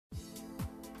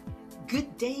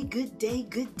Good day, good day,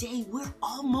 good day. We're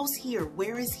almost here.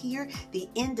 Where is here? The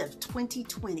end of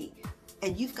 2020.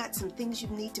 And you've got some things you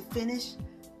need to finish?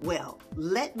 Well,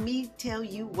 let me tell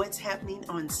you what's happening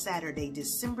on Saturday,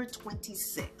 December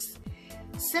 26th.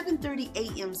 7:30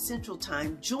 a.m. Central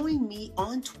Time, join me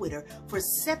on Twitter for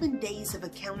 7 days of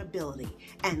accountability,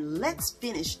 and let's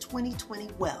finish 2020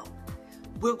 well.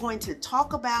 We're going to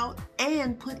talk about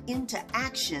and put into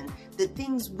action the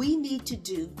things we need to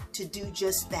do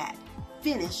just that.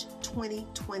 Finish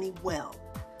 2020 well.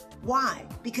 Why?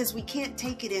 Because we can't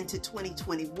take it into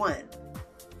 2021.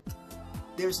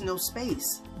 There's no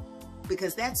space,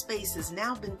 because that space has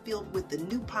now been filled with the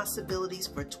new possibilities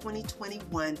for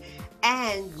 2021,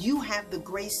 and you have the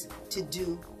grace to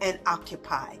do and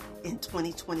occupy in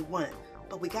 2021.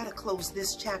 But we got to close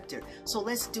this chapter. So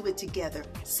let's do it together.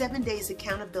 7 days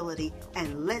accountability,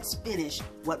 and let's finish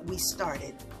what we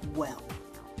started well.